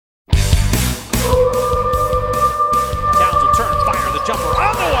jumper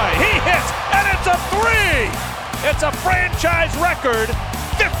on the way. He hits, and it's a three. It's a franchise record,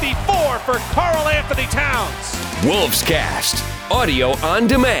 54 for Karl Anthony Towns. Wolves Cast, audio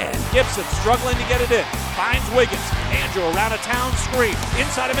on demand. Gibson struggling to get it in. Finds Wiggins. Andrew around a Towns screen.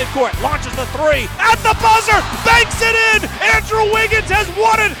 Inside of midcourt. Launches the three. At the buzzer. Banks it in. Andrew Wiggins has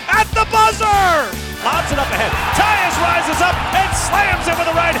won it at the buzzer. Lobs it up ahead. Tyus rises up and slams it with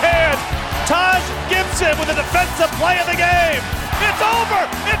the right hand. Taj Gibson with the defensive play of the game. It's over.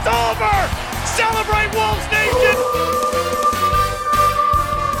 It's over. Celebrate, Wolves Nation.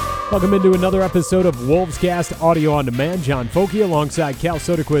 Welcome into another episode of Wolves Cast Audio on Demand. John Folke alongside Cal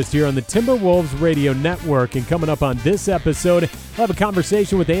Soderquist here on the Timberwolves Radio Network. And coming up on this episode, we'll have a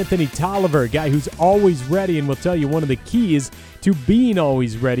conversation with Anthony Tolliver, a guy who's always ready and will tell you one of the keys to being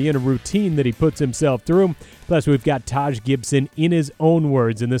always ready and a routine that he puts himself through. Plus, we've got Taj Gibson in his own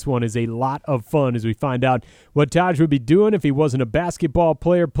words, and this one is a lot of fun as we find out what Taj would be doing if he wasn't a basketball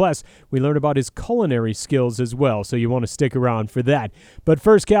player. Plus, we learn about his culinary skills as well, so you want to stick around for that. But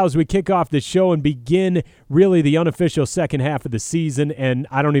first, Cal, as we kick off the show and begin really the unofficial second half of the season, and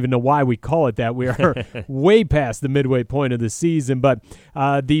I don't even know why we call it that. We are way past the midway point of the season, but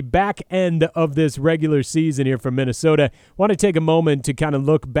the back end of this regular season here from Minnesota, I want to take a moment to kind of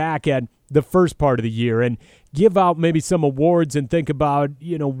look back at the first part of the year and give out maybe some awards and think about,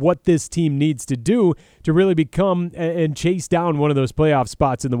 what this team needs to do to really become and chase down one of those playoff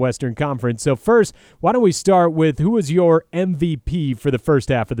spots in the Western Conference. So first, why don't we start with who was your MVP for the first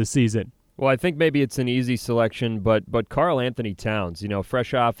half of the season? Well, I think maybe it's an easy selection, but Karl Anthony Towns,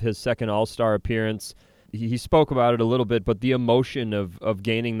 fresh off his second All-Star appearance, he spoke about it a little bit, but the emotion of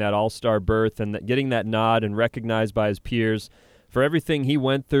gaining that All-Star berth and getting that nod and recognized by his peers for everything he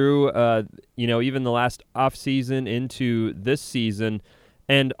went through, even the last offseason into this season,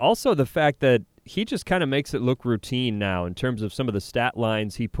 and also the fact that he just kind of makes it look routine now in terms of some of the stat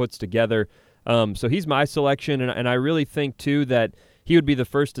lines he puts together. So he's my selection, and I really think, too, that he would be the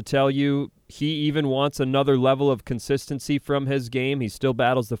first to tell you he even wants another level of consistency from his game. He still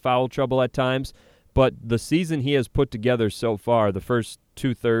battles the foul trouble at times, but the season he has put together so far, the first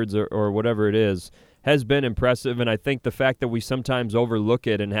two-thirds or whatever it is, has been impressive, and I think the fact that we sometimes overlook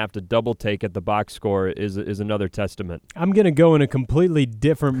it and have to double take at the box score is another testament. I'm going to go in a completely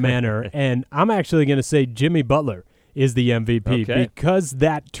different manner, and I'm actually going to say Jimmy Butler is the MVP because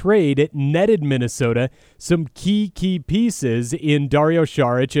that trade, it netted Minnesota some key pieces in Dario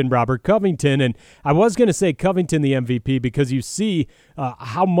Saric and Robert Covington. And I was going to say Covington the MVP because you see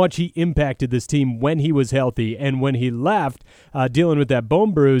how much he impacted this team when he was healthy. And when he left, dealing with that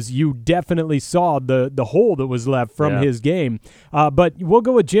bone bruise, you definitely saw the hole that was left from his game. But we'll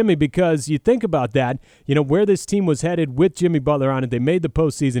go with Jimmy because you think about that, where this team was headed with Jimmy Butler on it. They made the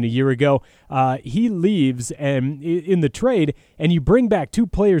postseason a year ago. He leaves and in the trade, and you bring back two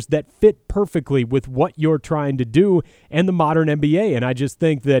players that fit perfectly with what you're trying to do and the modern NBA. And I just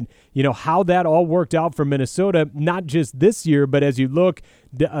think that, how that all worked out for Minnesota, not just this year, but as you look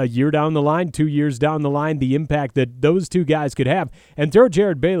a year down the line, 2 years down the line, the impact that those two guys could have. And throw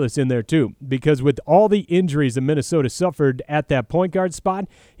Jared Bayless in there too, because with all the injuries that Minnesota suffered at that point guard spot,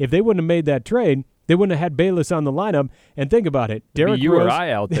 if they wouldn't have made that trade, they wouldn't have had Bayless on the lineup. And think about it. Derrick you Rose, or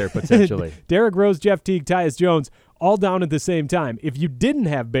I out there potentially. Derrick Rose, Jeff Teague, Tyus Jones, all down at the same time. If you didn't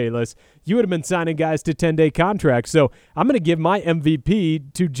have Bayless, you would have been signing guys to 10-day contracts. So I'm going to give my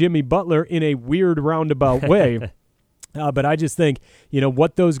MVP to Jimmy Butler in a weird roundabout way. But I just think,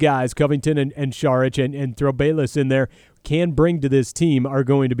 what those guys, Covington and Saric, and throw Bayless in there, can bring to this team are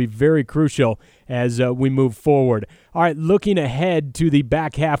going to be very crucial as we move forward. All right, looking ahead to the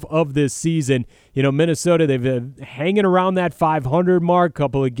back half of this season, Minnesota, they've been hanging around that 500 mark,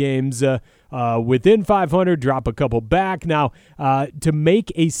 couple of games within 500, drop a couple back. Now, to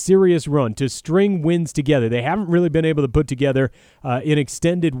make a serious run, to string wins together, they haven't really been able to put together an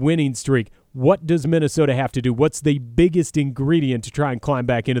extended winning streak. What does Minnesota have to do? What's the biggest ingredient to try and climb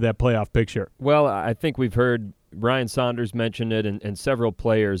back into that playoff picture? Well, I think we've heard Ryan Saunders mention it and several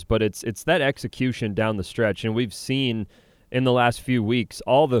players, but it's that execution down the stretch. And we've seen in the last few weeks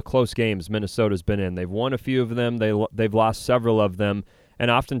all the close games Minnesota's been in. They've won a few of them. They've lost several of them.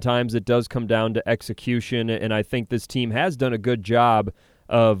 And oftentimes it does come down to execution. And I think this team has done a good job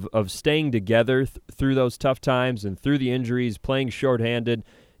of staying together through those tough times and through the injuries, playing shorthanded.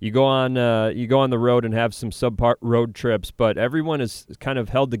 You go on the road and have some subpar road trips, but everyone is kind of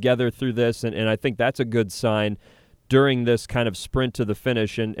held together through this, and I think that's a good sign during this kind of sprint to the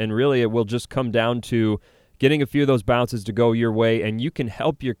finish, and really it will just come down to getting a few of those bounces to go your way, and you can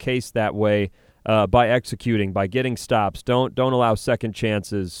help your case that way by executing, by getting stops. Don't allow second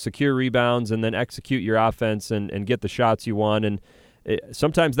chances, secure rebounds, and then execute your offense and get the shots you want, and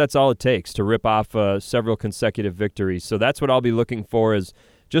sometimes that's all it takes to rip off several consecutive victories. So that's what I'll be looking for, is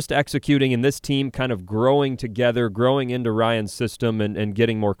just executing, and this team kind of growing together, growing into Ryan's system, and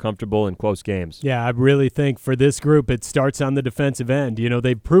getting more comfortable in close games. Yeah, I really think for this group, it starts on the defensive end. You know,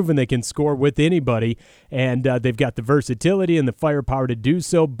 they've proven they can score with anybody, and they've got the versatility and the firepower to do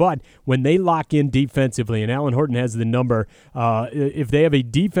so. But when they lock in defensively, and Alan Horton has the number, if they have a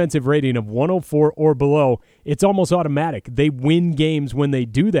defensive rating of 104 or below, it's almost automatic. They win games when they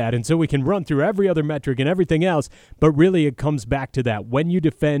do that, and so we can run through every other metric and everything else, but really it comes back to that. When you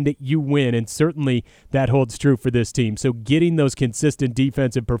defend, you win, and certainly that holds true for this team. So getting those consistent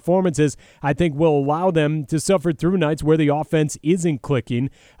defensive performances, I think, will allow them to suffer through nights where the offense isn't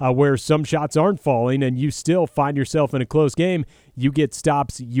clicking, where some shots aren't falling, and you still find yourself in a close game. You get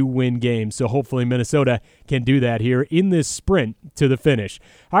stops, you win games. So hopefully Minnesota can do that here in this sprint to the finish.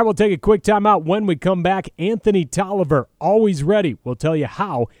 All right, we'll take a quick timeout. When we come back, Anthony Tolliver, always ready. We'll tell you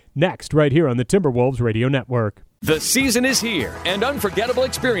how next right here on the Timberwolves Radio Network. The season is here, and unforgettable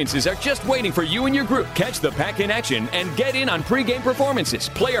experiences are just waiting for you and your group. Catch the pack in action and get in on pregame performances,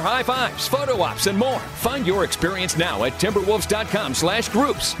 player high fives, photo ops, and more. Find your experience now at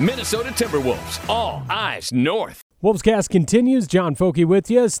Timberwolves.com/groups. Minnesota Timberwolves. All eyes north. Wolvescast continues. John Folke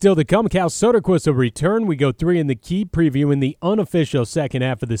with you. Still to come, Cal Soderquist will return. We go 3 in the key, previewing the unofficial second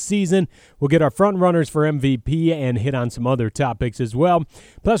half of the season. We'll get our front runners for MVP and hit on some other topics as well.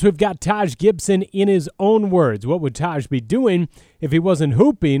 Plus, we've got Taj Gibson in his own words. What would Taj be doing if he wasn't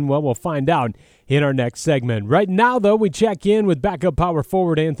hooping? Well, we'll find out in our next segment. Right now, though, we check in with backup power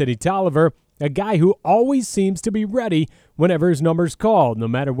forward Anthony Tolliver, a guy who always seems to be ready whenever his number's called, no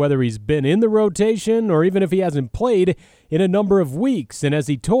matter whether he's been in the rotation or even if he hasn't played in a number of weeks. And as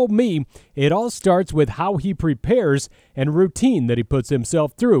he told me, it all starts with how he prepares and routine that he puts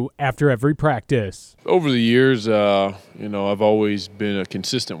himself through after every practice. Over the years, I've always been a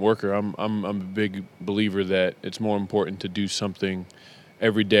consistent worker. I'm a big believer that it's more important to do something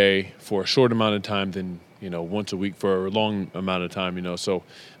every day for a short amount of time than once a week for a long amount of time, so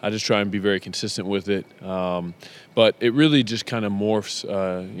I just try and be very consistent with it. But it really just kind of morphs,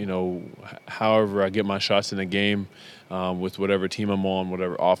 however I get my shots in a game with whatever team I'm on,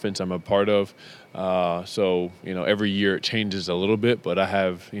 whatever offense I'm a part of. So every year it changes a little bit, but I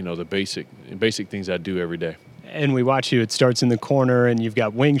have, the basic things I do every day. And we watch you. It starts in the corner, and you've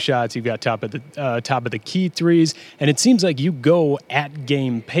got wing shots. You've got top of the key threes, and it seems like you go at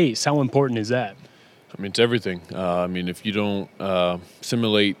game pace. How important is that? I mean, it's everything. If you don't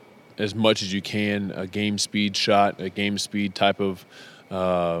simulate as much as you can a game speed shot, a game speed type of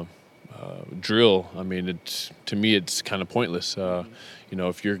drill, to me it's kind of pointless.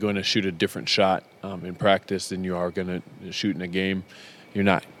 If you're going to shoot a different shot in practice than you are going to shoot in a game, you're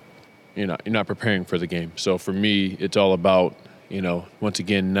not preparing for the game. So for me, it's all about once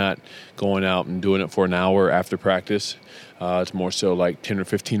again, not going out and doing it for an hour after practice. It's more so like 10 or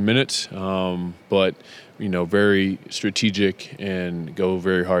 15 minutes, but, very strategic and go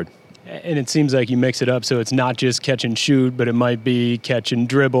very hard. And it seems like you mix it up, so it's not just catch and shoot, but it might be catch and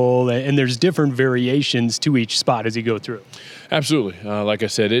dribble, and there's different variations to each spot as you go through. Absolutely. Like I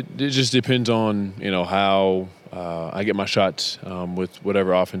said, it just depends on, how I get my shots with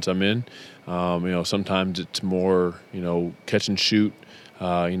whatever offense I'm in. Sometimes it's more, catch and shoot.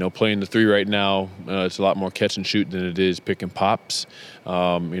 Playing the 3 right now, it's a lot more catch and shoot than it is pick and pops.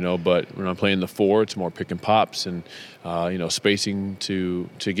 But when I'm playing the 4, it's more pick and pops and, spacing to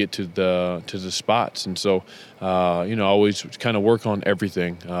get to the spots. And so, I always kind of work on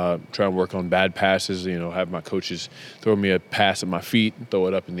everything. Try and work on bad passes, have my coaches throw me a pass at my feet, throw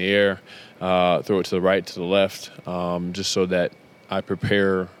it up in the air, throw it to the right, to the left, just so that I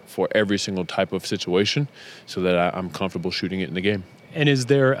prepare for every single type of situation so that I'm comfortable shooting it in the game. And is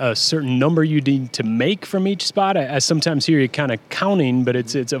there a certain number you need to make from each spot? I sometimes hear you kind of counting, but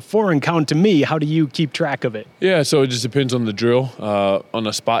it's a foreign count to me. How do you keep track of it? Yeah, so it just depends on the drill. On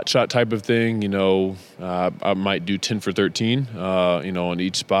a spot shot type of thing, I might do 10 for 13, on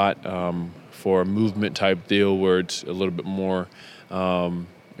each spot. For a movement type deal where it's a little bit more, or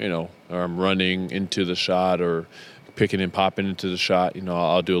I'm running into the shot or picking and popping into the shot,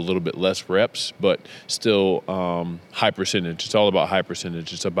 I'll do a little bit less reps, but still high percentage. It's all about high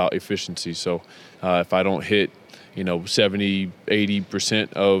percentage. It's about efficiency. So if I don't hit, 70,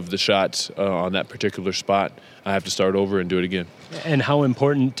 80% of the shots on that particular spot, I have to start over and do it again. And how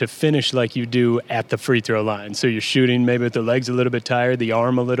important to finish like you do at the free throw line? So you're shooting maybe with the legs a little bit tired, the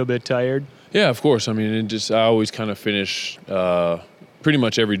arm a little bit tired? Yeah, of course. I always kind of finish pretty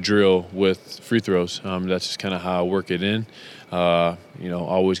much every drill with free throws. That's just kind of how I work it in.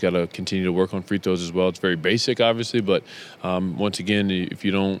 always got to continue to work on free throws as well. It's very basic, obviously, but once again, if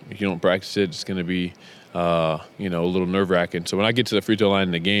you don't practice it, it's going to be a little nerve-wracking. So when I get to the free throw line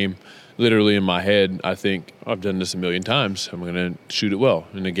in the game, literally in my head, I think, I've done this a million times. I'm going to shoot it well.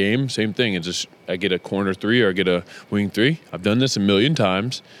 In the game, same thing. It's just I get a corner three or I get a wing three. I've done this a million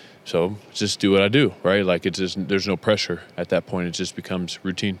times, so just do what I do, right? Like it's just there's no pressure at that point. It just becomes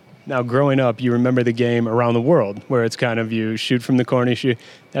routine. Now, growing up, you remember the game Around the World, where it's kind of you shoot from the corner.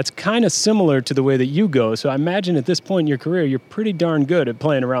 That's kind of similar to the way that you go. So I imagine at this point in your career, you're pretty darn good at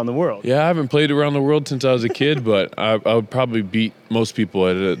playing Around the World. Yeah, I haven't played Around the World since I was a kid, but I would probably beat most people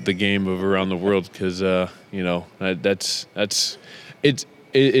at the game of Around the World because,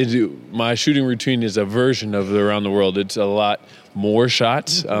 my shooting routine is a version of the Around the World. It's a lot more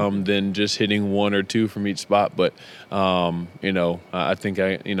shots than just hitting one or two from each spot. But, I think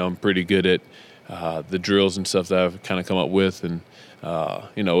I'm pretty good at the drills and stuff that I've kind of come up with. And,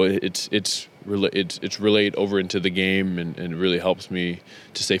 it's relayed over into the game and it really helps me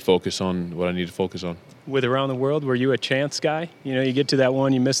to stay focused on what I need to focus on. With Around the World, were you a chance guy? You get to that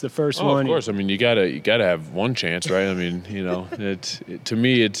one, you miss the first one. Of course. I mean, you gotta have one chance, right? I mean, to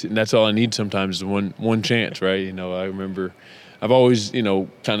me, and that's all I need sometimes is one chance, right? I remember I've always,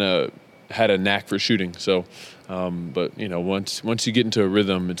 kind of had a knack for shooting. So, but once you get into a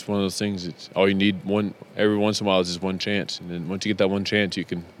rhythm, it's one of those things. It's all you need every once in a while is just one chance, and then once you get that one chance, you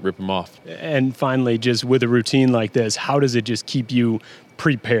can rip them off. And finally, just with a routine like this, how does it just keep you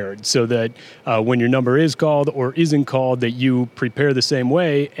prepared so that when your number is called or isn't called, that you prepare the same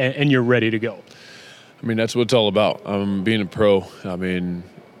way and you're ready to go? I mean, that's what it's all about. Being a pro, been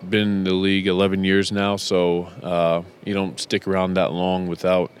in the league 11 years now, so you don't stick around that long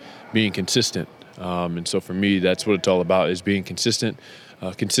without being consistent. And so for me, that's what it's all about, is being consistent,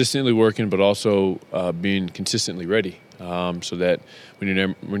 consistently working, but also being consistently ready, so that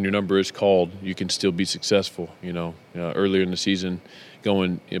when your number is called, you can still be successful. Earlier in the season,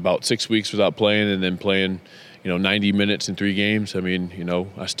 going about 6 weeks without playing and then playing, 90 minutes in 3 games. I mean,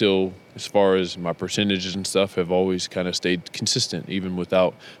 I still, as far as my percentages and stuff, have always kind of stayed consistent, even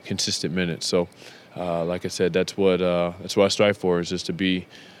without consistent minutes. So, like I said, that's what I strive for, is just to be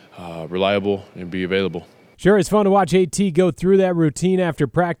reliable and be available. Sure, it's fun to watch AT go through that routine after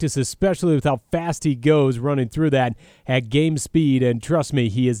practice, especially with how fast he goes running through that at game speed. And trust me,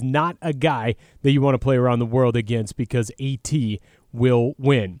 he is not a guy that you want to play Around the World against, because AT will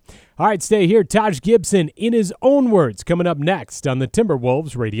win. All right, stay here. Taj Gibson, in his own words, coming up next on the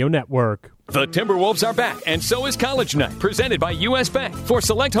Timberwolves Radio Network. The Timberwolves are back, and so is College Night, presented by U.S. Bank. For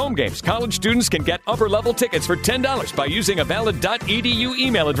select home games, college students can get upper-level tickets for $10 by using a valid .edu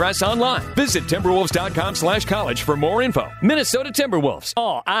email address online. Visit timberwolves.com/college for more info. Minnesota Timberwolves,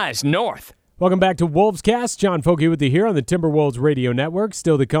 all eyes north. Welcome back to Wolvescast. John Folke with you here on the Timberwolves Radio Network.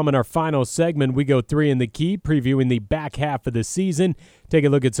 Still to come in our final segment, we go 3 in the key, previewing the back half of the season. Take a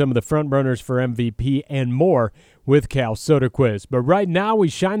look at some of the front runners for MVP and more with Cal Soderquist. But right now, we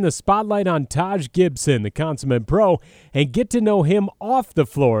shine the spotlight on Taj Gibson, the consummate pro, and get to know him off the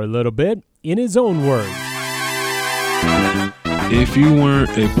floor a little bit in his own words. If you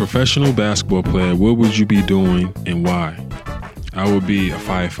weren't a professional basketball player, what would you be doing and why? I would be a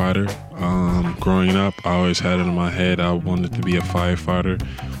firefighter. Growing up, I always had it in my head I wanted to be a firefighter.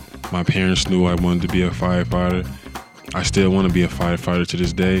 My parents knew I wanted to be a firefighter. I still want to be a firefighter to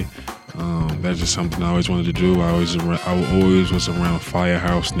this day. That's just something I always wanted to do. I always was around a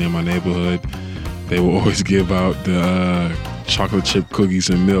firehouse near my neighborhood. They would always give out the chocolate chip cookies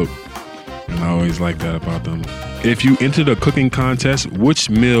and milk, and I always liked that about them. If you entered a cooking contest, which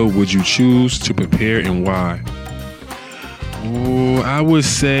meal would you choose to prepare and why? I would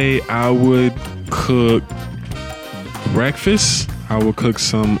say I would cook breakfast. I would cook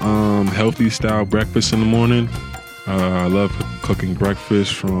some healthy style breakfast in the morning. I love cooking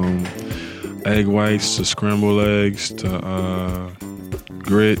breakfast, from egg whites to scrambled eggs to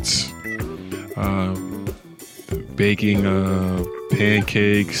grits, baking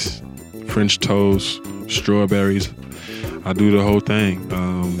pancakes, French toast, strawberries. I do the whole thing.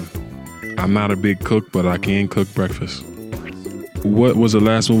 I'm not a big cook, but I can cook breakfast. What was the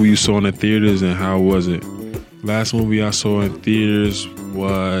last movie you saw in the theaters and how was it? Last movie I saw in theaters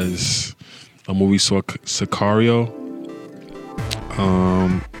was a movie called Sicario.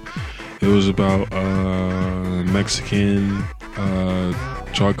 It was about Mexican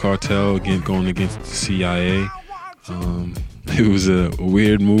drug cartel going against the CIA. It was a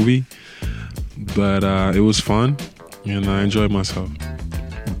weird movie, but it was fun, and I enjoyed myself.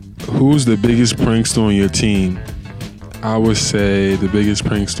 Who's the biggest prankster on your team? I would say the biggest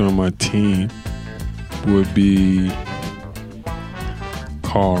prankster on my team would be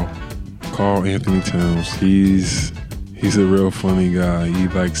Carl Anthony Towns. He's a real funny guy. He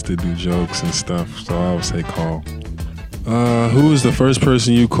likes to do jokes and stuff, so I would say Carl. Who was the first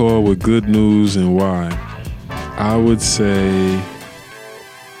person you called with good news and why? I would say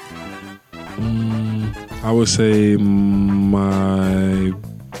my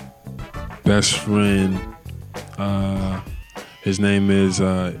best friend. His name is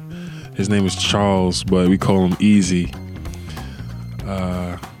Charles, but we call him Easy.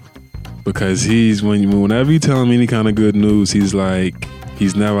 Because whenever you tell him any kind of good news, he's like,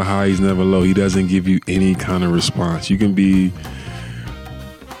 he's never high, he's never low. He doesn't give you any kind of response. You can be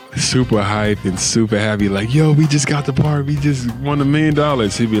super hyped and super happy, like, yo, we just got the part, we just won $1 million.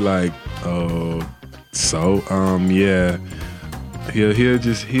 He'd be like, oh, so, yeah. He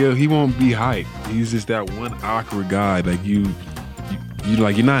won't be hyped. He's just that one awkward guy. Like you're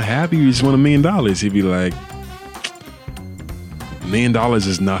not happy, you just won $1 million. He'd be like, $1 million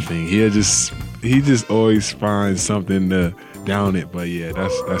is nothing. He just always finds something to down it. But yeah,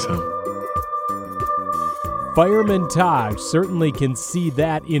 that's him. Fireman Taj certainly can see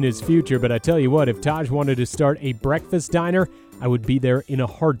that in his future, but I tell you what, if Taj wanted to start a breakfast diner, I would be there in a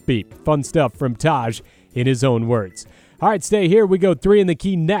heartbeat. Fun stuff from Taj in his own words. All right, stay here. We go 3 in the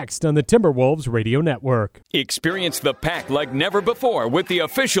Key next on the Timberwolves Radio Network. Experience the Pack like never before with the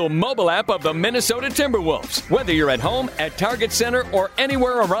official mobile app of the Minnesota Timberwolves. Whether you're at home, at Target Center, or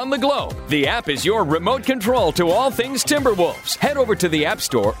anywhere around the globe, the app is your remote control to all things Timberwolves. Head over to the App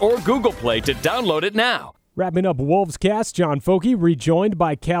Store or Google Play to download it now. Wrapping up Wolves Cast, John Folke rejoined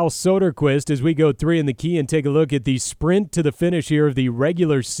by Cal Soderquist as we go 3 in the Key and take a look at the sprint to the finish here of the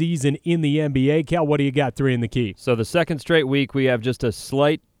regular season in the NBA. Cal, what do you got 3 in the Key? So the second straight week, we have just a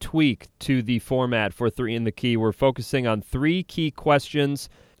slight tweak to the format for 3 in the Key. We're focusing on 3 key questions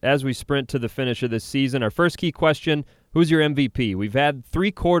as we sprint to the finish of this season. Our first key question, who's your MVP? We've had 3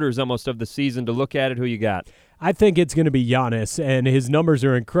 quarters almost of the season to look at it. Who you got? I think it's going to be Giannis, and his numbers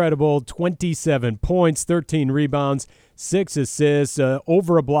are incredible. 27 points, 13 rebounds, 6 assists,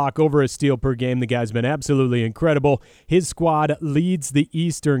 over a block, over a steal per game. The guy's been absolutely incredible. His squad leads the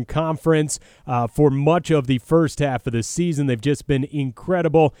Eastern Conference for much of the first half of the season. They've just been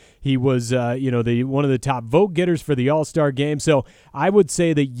incredible. He was, one of the top vote getters for the All-Star game. So I would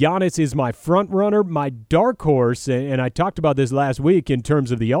say that Giannis is my front runner. My dark horse, and I talked about this last week in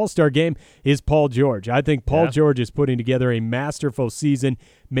terms of the All-Star game, is Paul George. I think Paul George is putting together a masterful season.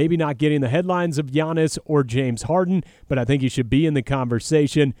 Maybe not getting the headlines of Giannis or James Harden, but I think he should be in the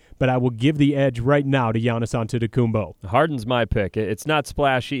conversation. But I will give the edge right now to Giannis Antetokounmpo. Harden's my pick. It's not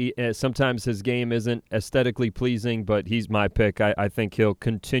splashy. Sometimes his game isn't aesthetically pleasing, but he's my pick. I think he'll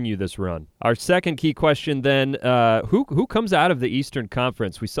continue this run. Our second key question then, who comes out of the Eastern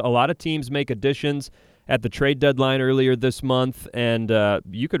Conference? We saw a lot of teams make additions at the trade deadline earlier this month, and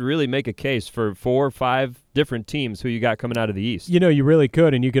you could really make a case for 4 or 5 different teams who you got coming out of the East. You know, you really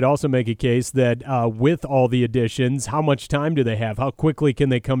could, and you could also make a case that with all the additions, how much time do they have? How quickly can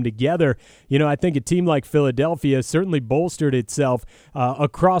they come together? You know, I think a team like Philadelphia certainly bolstered itself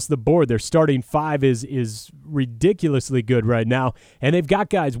across the board. Their starting 5 is ridiculously good right now, and they've got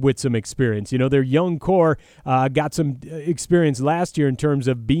guys with some experience. You know, their young core got some experience last year in terms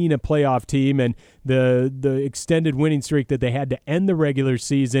of being a playoff team and the extended winning streak that they had to end the regular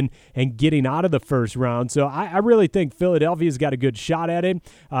season and getting out of the first round. So I really think Philadelphia's got a good shot at it.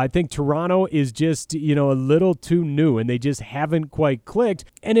 I think Toronto is just, a little too new, and they just haven't quite clicked.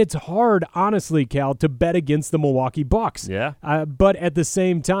 And it's hard, honestly, Cal, to bet against the Milwaukee Bucks. Yeah. But at the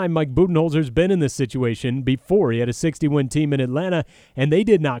same time, Mike Budenholzer's been in this situation before. He had a 60-win team in Atlanta, and they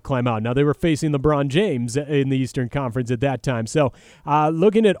did not climb out. Now, they were facing LeBron James in the Eastern Conference at that time. So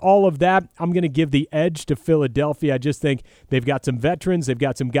looking at all of that, I'm going to give the edge to Philadelphia. I just think they've got some veterans. They've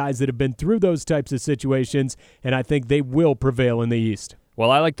got some guys that have been through those types of situations, and I think they will prevail in the East.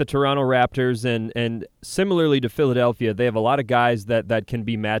 Well, I like the Toronto Raptors, and similarly to Philadelphia, they have a lot of guys that can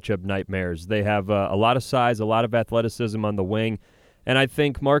be matchup nightmares. They have a lot of size, a lot of athleticism on the wing, and I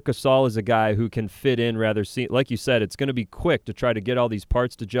think Marc Gasol is a guy who can fit in rather. Like you said, it's going to be quick to try to get all these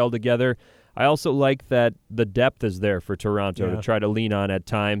parts to gel together. I also like that the depth is there for Toronto to try to lean on at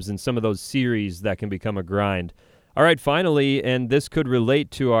times in some of those series that can become a grind. All right, finally, and this could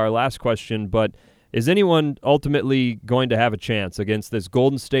relate to our last question, but Is anyone ultimately going to have a chance against this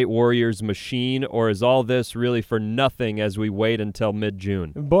Golden State Warriors machine, or is all this really for nothing as we wait until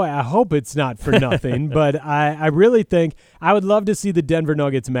mid-June? Boy, I hope it's not for nothing, but I really think I would love to see the Denver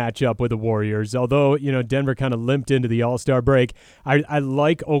Nuggets match up with the Warriors, although, Denver kind of limped into the All-Star break. I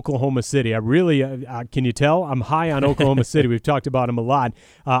like Oklahoma City. I really, can you tell? I'm high on Oklahoma City. We've talked about them a lot.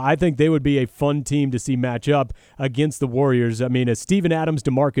 I think they would be a fun team to see match up against the Warriors. I mean, Steven Adams,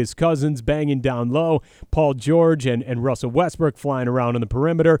 DeMarcus Cousins banging down low, Paul George and Russell Westbrook flying around on the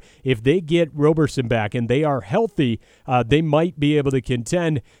perimeter. If they get Roberson back and they are healthy, they might be able to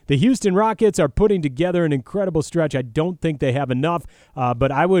contend. The Houston Rockets are putting together an incredible stretch. I don't think they have enough,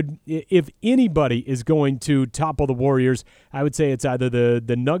 but I would, if anybody is going to topple the Warriors, I would say it's either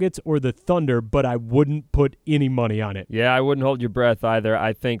the Nuggets or the Thunder, but I wouldn't put any money on it. Yeah, I wouldn't hold your breath either.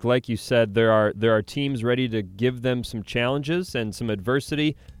 I think, like you said, there are teams ready to give them some challenges and some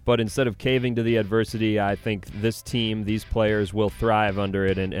adversity, but instead of caving to the adversity, I think this team, these players will thrive under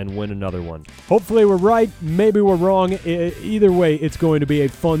it and win another one. Hopefully we're right. Maybe we're wrong. Either way, it's going to be a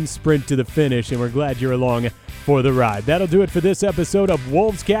fun sprint to the finish, and we're glad you're along for the ride. That'll do it for this episode of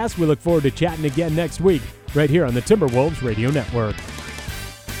Wolvescast. We look forward to chatting again next week right here on the Timberwolves Radio Network.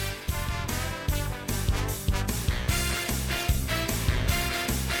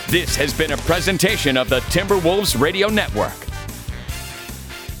 This has been a presentation of the Timberwolves Radio Network.